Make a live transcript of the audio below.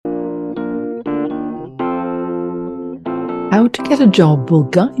How to get a job will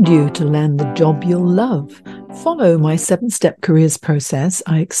guide you to land the job you'll love. Follow my 7-step careers process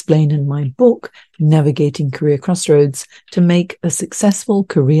I explain in my book, Navigating Career Crossroads, to make a successful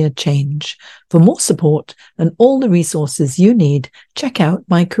career change. For more support and all the resources you need, check out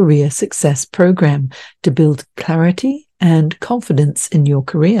my Career Success Program to build clarity and confidence in your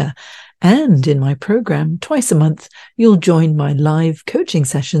career. And in my program, twice a month, you'll join my live coaching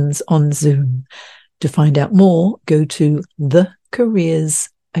sessions on Zoom. To find out more, go to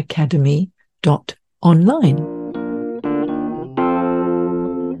thecareersacademy.online.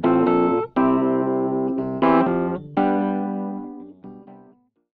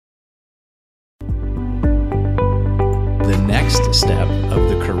 The next step of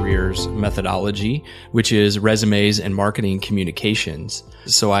the careers methodology, which is resumes and marketing communications.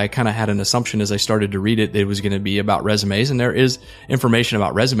 So I kind of had an assumption as I started to read it that it was going to be about resumes, and there is information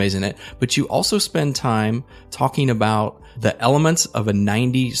about resumes in it, but you also spend time talking about the elements of a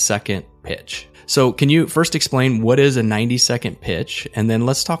 90-second pitch. So can you first explain what is a 90-second pitch, and then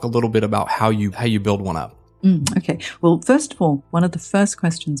let's talk a little bit about how you build one up. Okay. Well, first of all, one of the first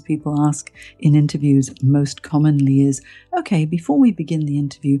questions people ask in interviews most commonly is, okay, before we begin the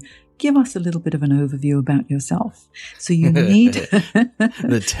interview, give us a little bit of an overview about yourself. So you need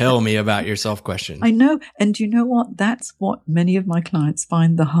the tell me about yourself question. I know. And you know what? That's what many of my clients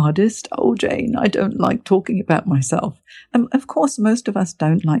find the hardest. Oh, Jane, I don't like talking about myself. Of course, most of us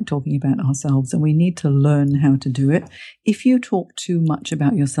don't like talking about ourselves, and we need to learn how to do it. If you talk too much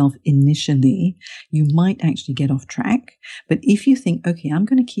about yourself initially, you might actually get off track. But if you think, okay, I'm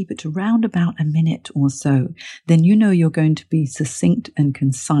going to keep it to round about a minute or so, then you know you're going to be succinct and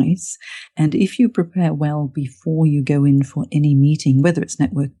concise. And if you prepare well before you go in for any meeting, whether it's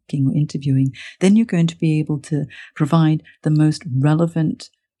networking or interviewing, then you're going to be able to provide the most relevant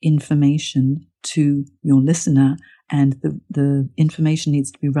information to your listener, and the information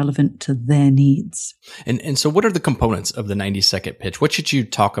needs to be relevant to their needs. And so what are the components of the 90-second pitch? What should you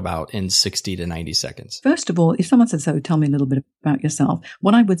talk about in 60 to 90 seconds? First of all, if someone says, so tell me a little bit about yourself,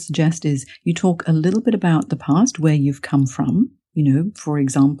 what I would suggest is you talk a little bit about the past, where you've come from. You know, for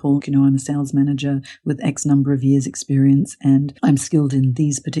example, I'm a sales manager with X number of years experience and I'm skilled in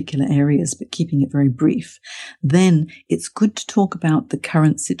these particular areas, but keeping it very brief. Then it's good to talk about the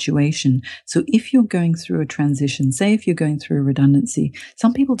current situation. So if you're going through a transition, say if you're going through a redundancy,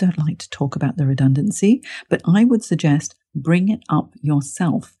 some people don't like to talk about the redundancy, but I would suggest bring it up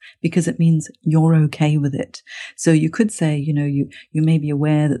yourself because it means you're okay with it. So you could say, you may be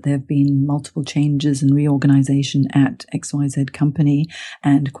aware that there have been multiple changes and reorganization at XYZ company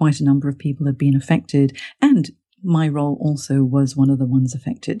and quite a number of people have been affected, and my role also was one of the ones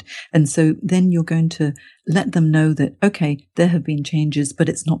affected. And so then you're going to let them know that, okay, there have been changes, but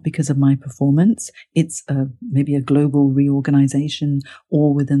it's not because of my performance. It's maybe a global reorganization,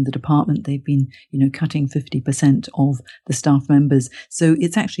 or within the department, they've been, cutting 50% of the staff members. So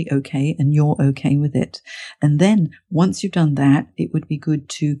it's actually okay, and you're okay with it. And then once you've done that, it would be good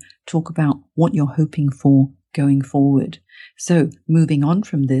to talk about what you're hoping for going forward. So moving on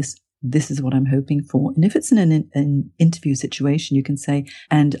from this is what I'm hoping for. And if it's in an interview situation, you can say,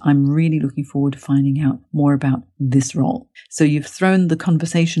 and I'm really looking forward to finding out more about this role. So you've thrown the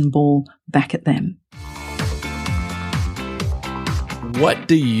conversation ball back at them. What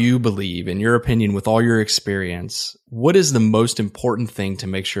do you believe, in your opinion, with all your experience, what is the most important thing to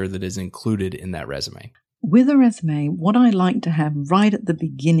make sure that is included in that resume? With a resume, what I like to have right at the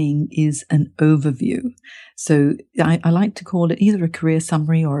beginning is an overview. So I like to call it either a career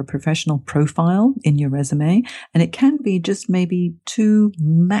summary or a professional profile in your resume. And it can be just maybe 2,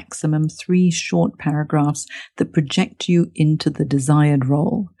 maximum 3 short paragraphs that project you into the desired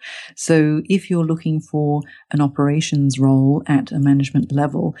role. So if you're looking for an operations role at a management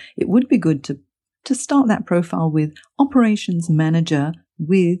level, it would be good to start that profile with operations manager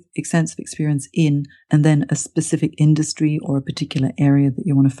with extensive experience in, and then a specific industry or a particular area that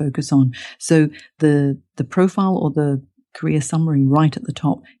you want to focus on. So the profile or the career summary right at the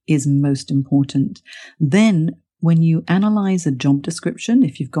top is most important. Then when you analyze a job description,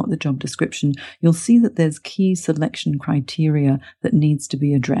 if you've got the job description, you'll see that there's key selection criteria that needs to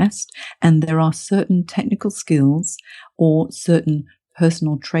be addressed. And there are certain technical skills or certain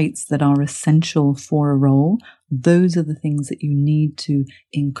personal traits that are essential for a role. Those are the things that you need to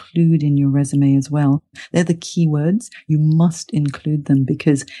include in your resume as well. They're the keywords. You must include them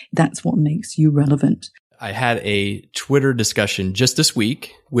because that's what makes you relevant. I had a Twitter discussion just this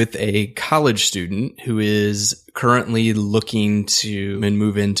week with a college student who is currently looking to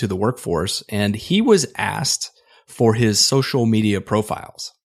move into the workforce, and he was asked for his social media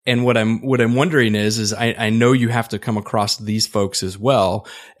profiles. And what I'm wondering is I know you have to come across these folks as well.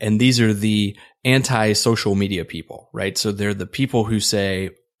 And these are the anti-social media people, right? So they're the people who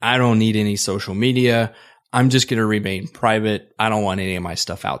say, I don't need any social media. I'm just going to remain private. I don't want any of my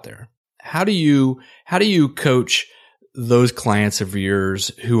stuff out there. How do you coach those clients of yours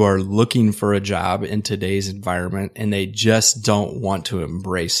who are looking for a job in today's environment and they just don't want to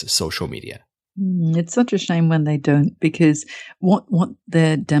embrace social media? It's such a shame when they don't, because what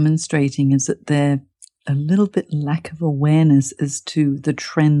they're demonstrating is that they're a little bit lack of awareness as to the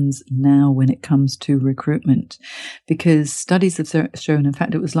trends now when it comes to recruitment. Because studies have shown, in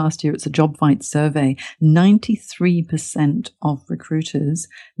fact, it was last year, it's a JobVite survey, 93% of recruiters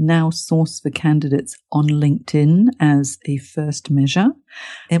now source for candidates on LinkedIn as a first measure.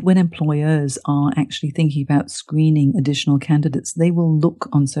 And when employers are actually thinking about screening additional candidates, they will look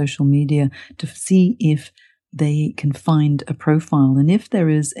on social media to see if they can find a profile. And if there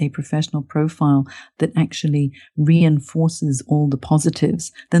is a professional profile that actually reinforces all the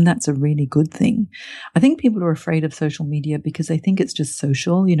positives, then that's a really good thing. I think people are afraid of social media because they think it's just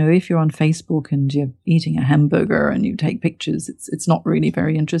social. You know, if you're on Facebook and you're eating a hamburger and you take pictures, it's not really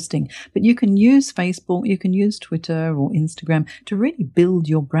very interesting. But you can use Facebook, you can use Twitter or Instagram to really build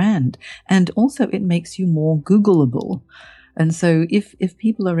your brand. And also it makes you more Googleable. And so if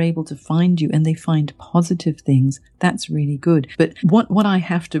people are able to find you and they find positive things, that's really good. But what I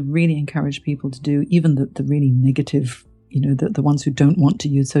have to really encourage people to do, even the really negative, you know, the ones who don't want to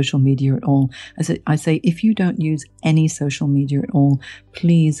use social media at all, I say, if you don't use any social media at all,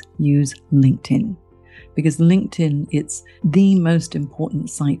 please use LinkedIn. Because LinkedIn, it's the most important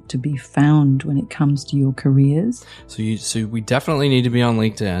site to be found when it comes to your careers. So we definitely need to be on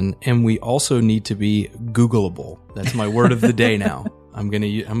LinkedIn, and we also need to be Googleable. That's my word of the day now. I'm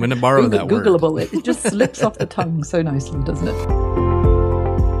gonna borrow that word. Googleable. It just slips off the tongue so nicely, doesn't it?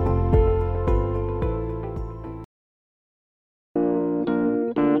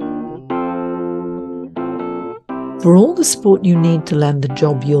 For all the support you need to land the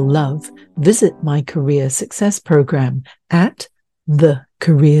job you'll love, visit my Career Success Program at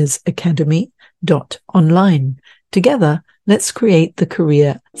thecareersacademy.online. Together, let's create the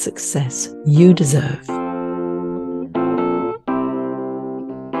career success you deserve.